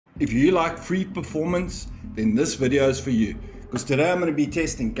If you like free performance, then this video is for you. Because today I'm going to be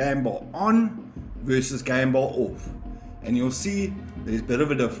testing Game Bar on versus Game Bar off. And you'll see there's a bit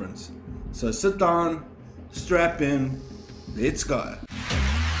of a difference. So sit down, strap in, let's go.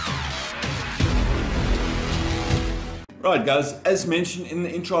 Right guys, as mentioned in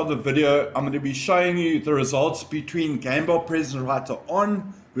the intro of the video, I'm going to be showing you the results between Gamebarpresencewriter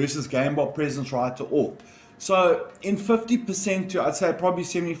on versus Gamebarpresencewriter off. So in 50% to I'd say probably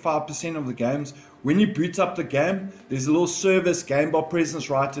 75% of the games, when you boot up the game, there's a little service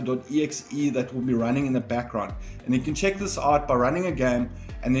Gamebarpresencewriter.exe that will be running in the background. And you can check this out by running a game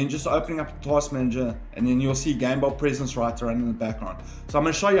and then just opening up the task manager, and then you'll see Gamebarpresencewriter running in the background. So I'm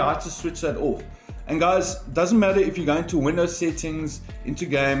going to show you how to switch that off. And guys, doesn't matter if you go into Windows settings, into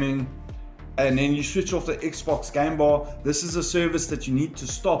gaming, and then you switch off the Xbox Game Bar. This is a service that you need to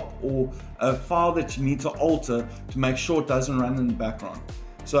stop, or a file that you need to alter to make sure it doesn't run in the background.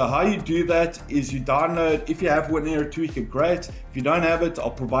 So how you do that is you download, if you have WinEraTweaker, great. If you don't have it, I'll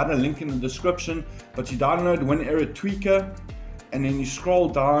provide a link in the description. But you download WinEraTweaker, and then you scroll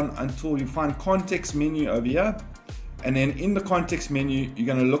down until you find context menu over here. And then in the context menu, you're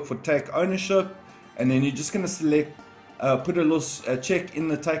going to look for take ownership. And then you're just going to select, put a little check in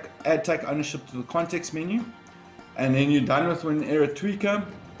the add take ownership to the context menu. And then you're done with WinEraTweaker.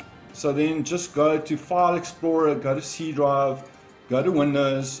 So then just go to File Explorer, go to C Drive, go to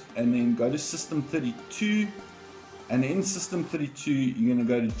Windows, and then go to System 32. And in System 32, you're going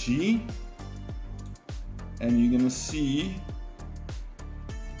to go to G. And you're going to see,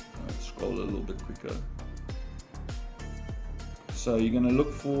 let's scroll a little bit quicker. So you're going to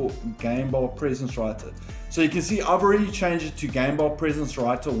look for Gamebarpresencewriter. So you can see I've already changed it to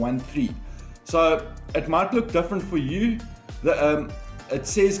Gamebarpresencewriter 1.3. So it might look different for you. It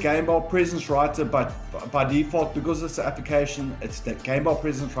says Gamebarpresencewriter, but by default, because it's an application, it's the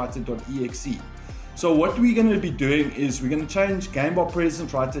Gamebarpresencewriter.exe. So what we're going to be doing is we're going to change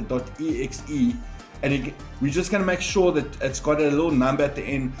Gamebarpresencewriter.exe, and we're just going to make sure that it's got a little number at the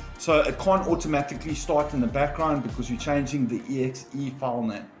end, so it can't automatically start in the background because you're changing the exe file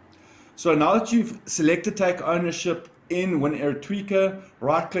name. So now that you've selected take ownership in WinEraTweaker,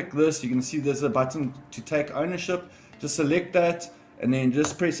 right click this, you can see there's a button to take ownership. Just select that and then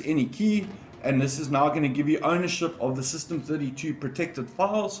just press any key, and this is now going to give you ownership of the System 32 protected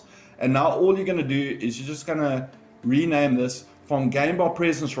files. And now all you're going to do is you're just going to rename this from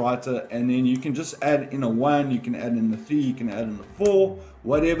Gamebarpresencewriter, and then you can just add in a 1, you can add in the 3, you can add in the 4,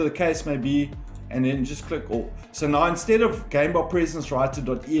 whatever the case may be, and then just click off. So now instead of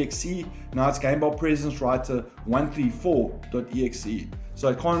Gamebarpresencewriter.exe, now it's Gamebarpresencewriter 134.exe. So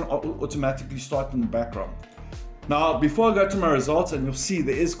it can't automatically start in the background. Now, before I go to my results, and you'll see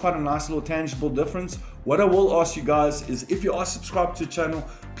there is quite a nice little tangible difference, what I will ask you guys is, if you are subscribed to the channel,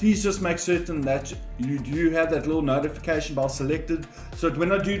 please just make certain that you do have that little notification bell selected, so that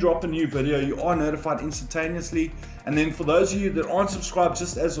when I do drop a new video, you are notified instantaneously. And then for those of you that aren't subscribed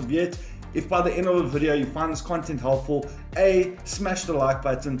just as of yet, if by the end of the video you find this content helpful, A, smash the like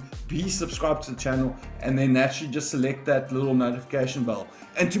button, B, subscribe to the channel, and then naturally just select that little notification bell.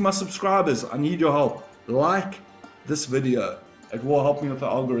 And to my subscribers, I need your help. Like this video, it will help me with the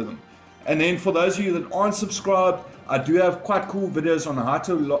algorithm. And then for those of you that aren't subscribed, I do have quite cool videos on how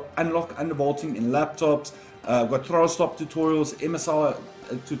to unlock undervolting in laptops. I've got throttle stop tutorials, MSI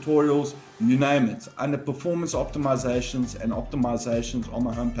tutorials, you name it, under performance optimizations and optimizations on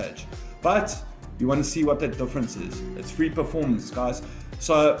my homepage. But you want to see what that difference is. It's free performance, guys.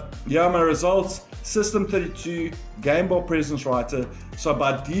 So here are my results. System 32, Gamebarpresencewriter. So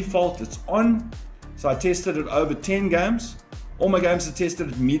by default, it's on. So I tested it over 10 games. All my games are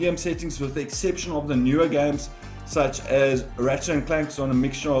tested at medium settings, with the exception of the newer games, such as Ratchet & Clank is on a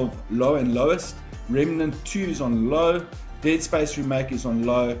mixture of low and lowest, Remnant 2 is on low, Dead Space Remake is on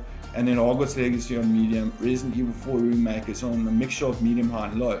low, and then Hogwarts Legacy on medium, Resident Evil 4 Remake is on a mixture of medium, high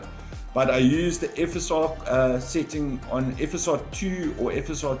and low. But I used the FSR setting on FSR 2 or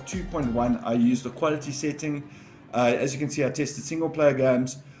FSR 2.1, I used the quality setting. As you can see, I tested single player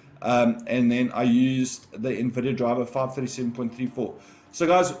games. And then I used the Nvidia driver 537.34. So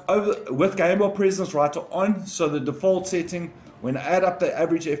guys, with Gamebarpresencewriter on, so the default setting, when I add up the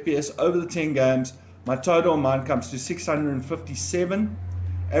average FPS over the 10 games, my total amount comes to 657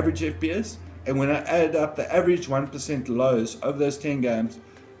 average FPS. And when I add up the average 1% lows over those 10 games,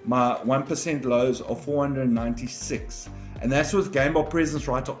 my 1% lows are 496. And that's with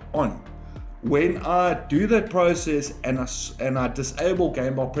Gamebarpresencewriter on. When I do that process and I disable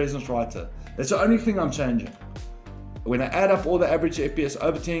Gamebarpresencewriter, that's the only thing I'm changing. When I add up all the average FPS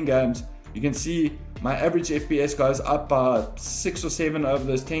over 10 games, you can see my average FPS goes up by 6 or 7 over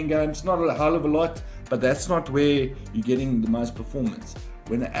those 10 games. Not a hell of a lot, but that's not where you're getting the most performance.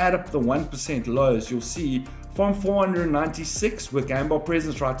 When I add up the 1% lows, you'll see from 496 with Gamebar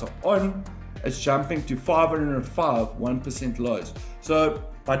Presence Writer on, it's jumping to 505 1% lows. So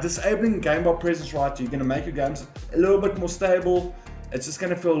by disabling Gamebar Presence Writer, you're going to make your games a little bit more stable. It's just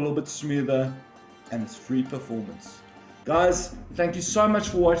going to feel a little bit smoother, and it's free performance. Guys, thank you so much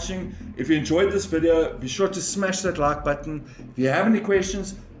for watching. If you enjoyed this video, be sure to smash that like button. If you have any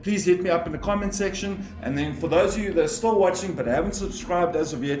questions, please hit me up in the comment section. And then for those of you that are still watching but haven't subscribed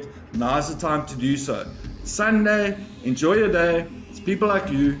as of yet, now's the time to do so. Sunday, enjoy your day. It's people like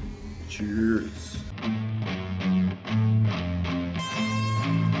you. Cheers.